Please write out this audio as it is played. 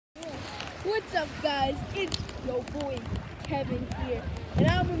What's up, guys? It's your boy Kevin here, and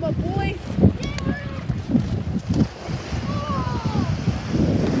I'm with my boy.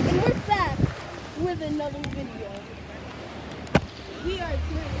 And we're back with another video. We are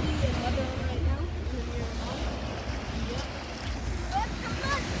currently in Lebanon right now.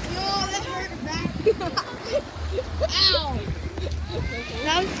 Yo, that hurt back.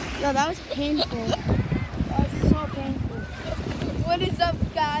 Ow! That was painful. That was so painful. What is up,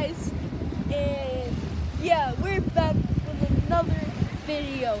 guys? And yeah, we're back with another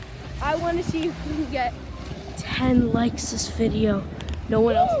video. I want to see if we can get 10 likes this video. No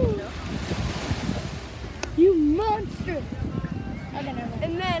one else will know. You monster! Okay, never mind.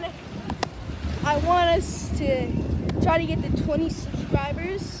 And then I want us to try to get to 20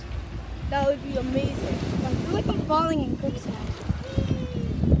 subscribers. That would be amazing. I feel like I'm falling in quicksand.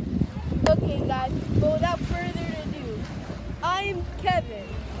 Okay, guys, but without further ado, I'm Kevin.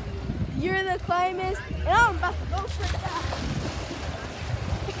 You're the climbist, and I'm about to go for that.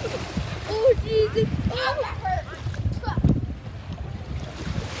 Oh, Jesus. Oh, that hurt.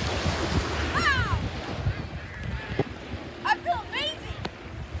 Ow! I feel amazing.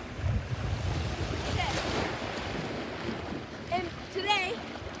 Okay. And today,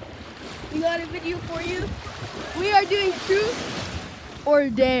 we got a video for you. We are doing truth or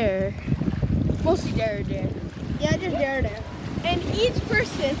dare. Mostly dare or dare. Yeah, just dare. And each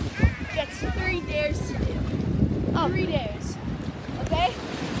person gets 3 dares to do. Oh. 3 dares. Okay?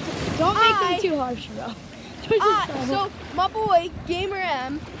 Don't make them too harsh, bro. So my boy, Gamer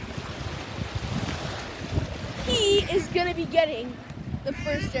M, he is gonna be getting the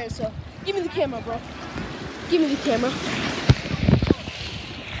first dare. So give me the camera, bro. Give me the camera.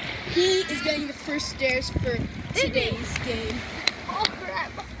 He is getting the first dares for today's game. Oh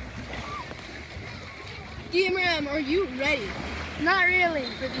crap. Gamer M, are you ready? Not really.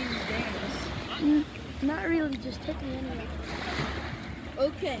 For these dares. Not really. Just hit me anyway.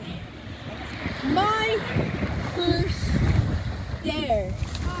 Okay. My first dare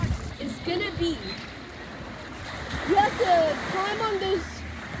is gonna be you have to climb on those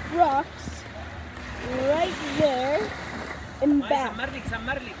rocks right there and back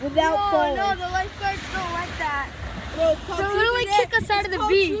without falling. No, the lifeguards don't like that. Bro, it's called They'll truth or literally dare. kick us out of the It's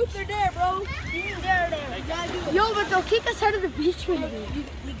called beach. Truth or dare, bro. You need dare or dare. You gotta do it. Yo, but they'll kick us out of the beach with it.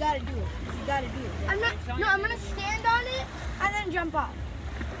 You gotta do it. You gotta do it. I'm gonna stand on it and then jump off.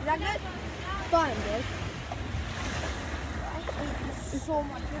 Is that good? Fine, bro. So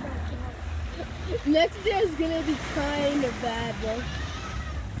much. Next dare is gonna be kind of bad, bro.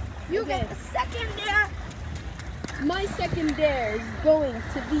 You Okay. get the second dare. My second dare is going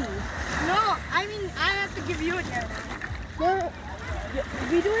to be. No, I mean I have to give you a dare. No,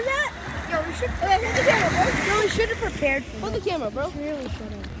 we doing that? Yo, we should. Okay, hold the camera, bro. No, we should have prepared for Hold this. the camera, bro. We really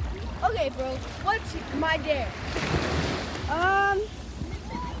should have. Okay, bro. What's my dare?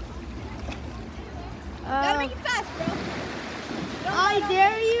 Gotta make it fast, bro. I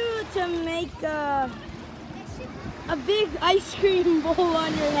dare you to make a big ice cream bowl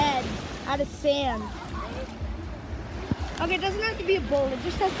on your head out of sand. Okay, it doesn't have to be a bowl. It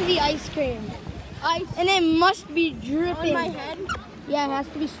just has to be ice cream. Ice And it must be dripping. on my head. Yeah, it has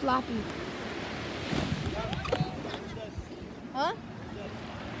to be sloppy. Huh?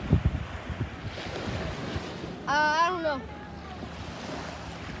 I don't know.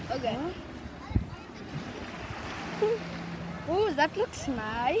 Okay. Oh, that looks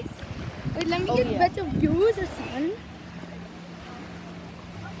nice. Wait, let me Oh, get yeah. better views or something.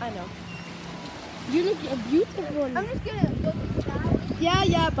 I know. You look beautiful. I'm just gonna look down.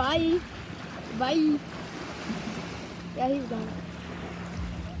 Yeah, bye. Bye. Yeah, he's gone.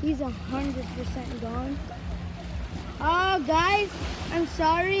 He's 100% gone. Oh, guys, I'm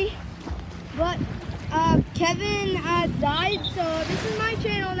sorry, but Kevin died, so this is my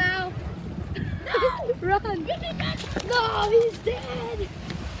channel now. No! Run! Give me back. No, he's dead.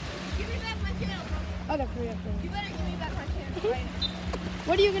 Give me back my channel, bro. Okay, hurry up. You better give me back my channel right now.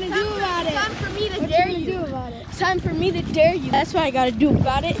 What are you gonna do about it? Time for me to What dare you you. gonna do about it? It's time for me to dare you. That's what I gotta do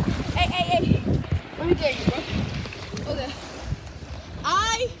about it. Hey. Let me dare you, bro. Okay.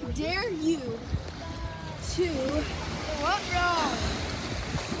 I dare you to What wrong?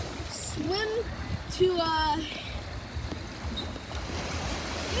 swim to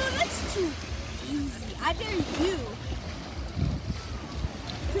No, that's too easy. I dare you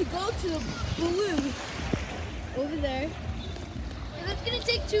to go to the balloon over there. That's gonna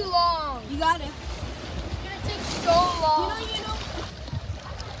take too long. You got it. It's gonna take so long. You know.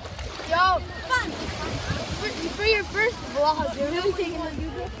 Yo, Fun. for your first vlog, You're really taking the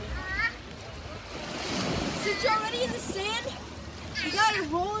Google. Since you're already in the sand, You gotta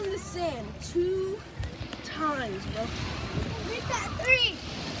roll in the sand 2 times, bro. Reach that 3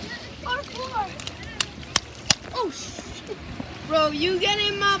 or 4. Oh, shit. Bro, you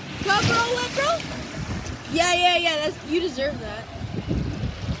getting my cover wet, bro? Yeah. You deserve that.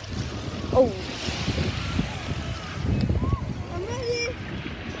 Oh. I'm ready.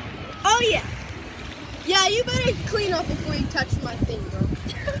 Oh, yeah. Yeah, you better clean up before you touch my thing, bro.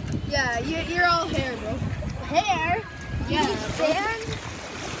 Yeah, you're all hair, bro. Hair? Yeah. You sand?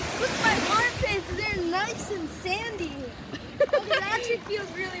 Look at my armpits. They're nice and sandy. Okay, that actually feels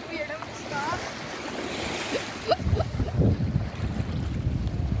really weird. I'm gonna stop.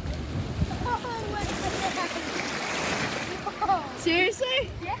 Oh,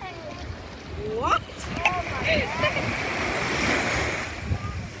 Seriously? yeah. What? Oh my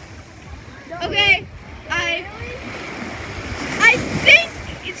God. Okay, I think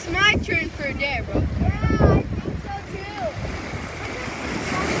it's my turn for a dare, bro. Yeah, I think so too.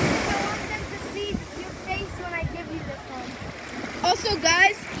 I want them to see your face when I give you this one. Also,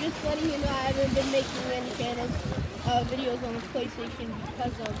 guys, just letting you know, I haven't been making any videos on the PlayStation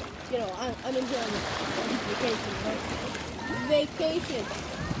because of, I'm in here on vacation, right? Vacation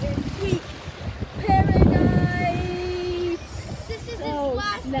in sweet paradise. This is his Oh,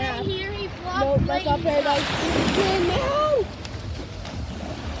 last snap. day here. He vlogged Nope, that's not late. paradise. No!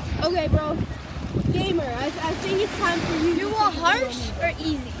 Okay, bro. Gamer, I think it's time for you. You want harsh or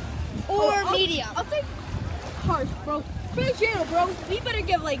easy? Or medium? I'll take harsh, bro. For the channel, bro. We better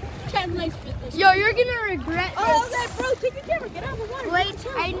give like 10 likes for this. Yo, you're gonna regret this. Oh, okay, bro. Take the camera. Get out of the water. Wait,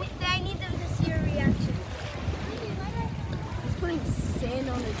 I need them to see your reaction. He's putting sand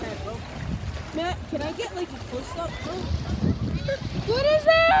on his head, bro. Matt, can I get like a close up, bro? What is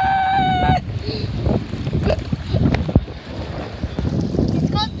that? It's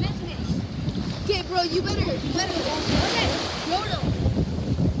called business. Okay, bro. You better. Okay, yodel.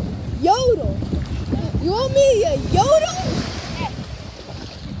 Yodel. You want me a yodel?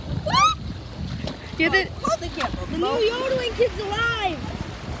 What? Hold the camera, The new yodeling kid's alive.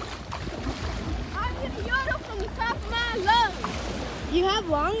 I'm gonna yodel from the top of my lungs. You have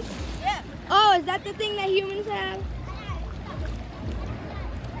lungs? Yeah. Oh, is that the thing that humans have?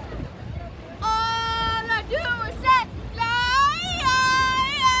 All I do is say,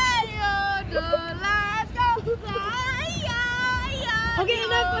 let's go. Okay,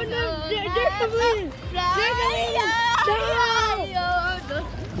 enough. They're completed. I don't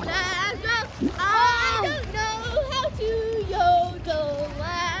know how to yodel.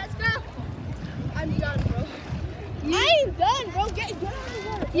 Let's go. I'm done, bro. I ain't done, bro. Get out of the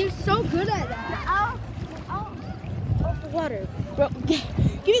water. You're so good at that. Off the water, bro. Give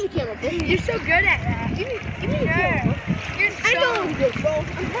me the camera, bro. You're so good at that. Give me the camera, bro. You're I know I'm good, bro. I'm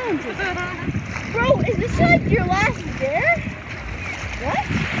talented. Bro, is this like your last dare? What?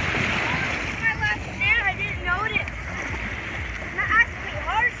 My last dare, I didn't notice. Not actually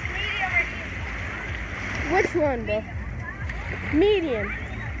harsh, medium, or easy. Which one, bro? Medium.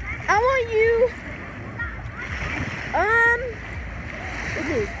 I want you. Look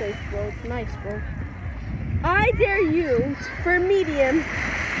at his face, bro. It's nice, bro. I dare you for medium No,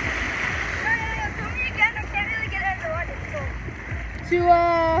 tell me again. I can't really get out of the water. to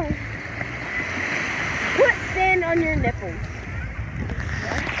put sand on your nipples.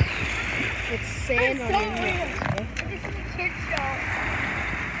 What? Put sand on your nipples, bro. This is a kid show.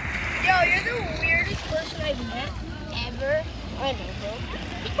 Yo, you're the weirdest person I've met ever. I know, bro.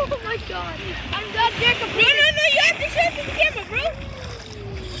 Oh my God. I'm done, Jacob. No, you have to show it to the camera, bro.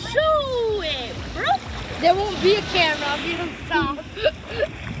 Show it, bro. There won't be a camera if you don't stop.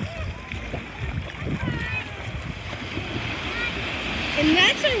 And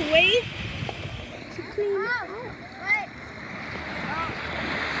that's our way to clean up.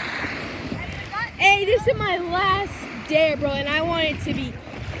 Hey, this is my last dare, bro, and I want it to be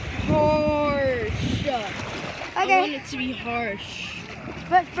harsh. I want it to be harsh.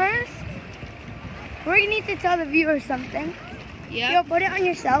 But first, we're gonna need to tell the viewers something. Yeah. Yo, put it on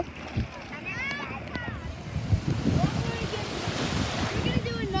yourself. We're gonna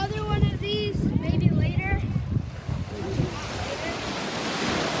do another one of these, maybe later.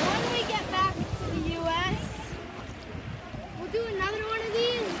 When we get back to the US, we'll do another one of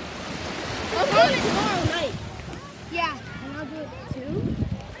these. I'll do it tomorrow night. Yeah, and I'll do it too.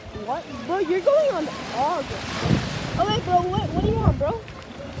 What? Bro, you're going on August. Okay, bro, what do you want, bro?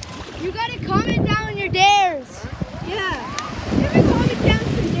 You gotta comment down your dares. Yeah. Give me comment down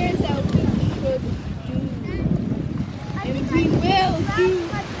some dares that we should do. And we will do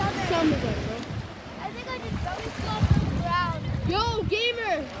some of them, bro. I think I just throw stuff on the ground. Yo,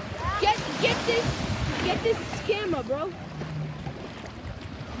 gamer, get this camera, bro.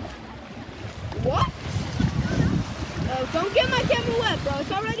 Don't get my camera wet, bro.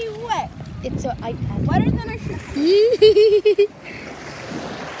 It's already wet. It's an iPad. Wetter than a shirt.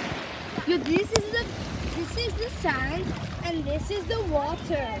 Yo, this is the sand and this is the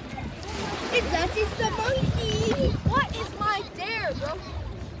water. And that is the monkey. What is my dare, bro?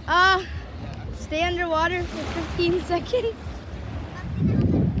 Stay underwater for 15 seconds.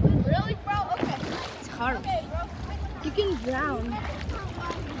 Really, bro? Okay. It's hard. Okay, bro. You can drown.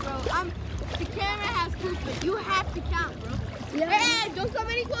 Bro, the camera has proof, but you have to count, bro. Yeah. Hey, don't come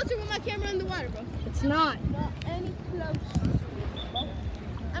any closer with my camera in the water, bro. It's not. Not any closer.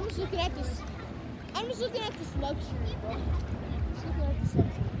 I'm just looking at this. I'm just looking at this luxury, bro. Just looking at this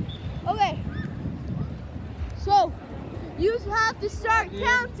luxury. Okay. So, you have to start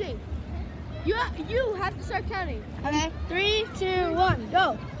counting. You have to start counting. Okay. 3, 2, 1,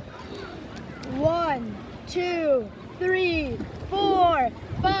 go. 1, 2, 3, 4,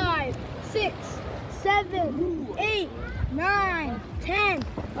 5, 6, 7, 8, 9, 10,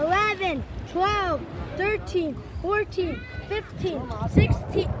 11, 12, 13, 14, 15, 16,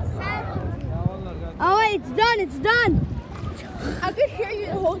 17. Oh wait, it's done, it's done. I could hear you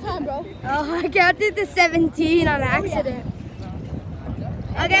the whole time, bro. Oh, I counted to 17 on accident.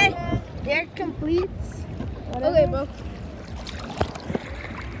 Okay, there completes. Okay, bro.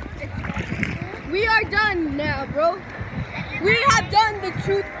 We are done now, bro. We have done the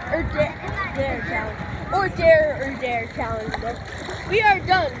truth or dare challenge. Or dare challenge, bro. We are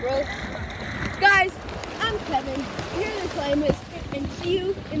done, bro. Guys, I'm Kevin. Here are the climbers, and see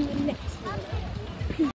you in the next one.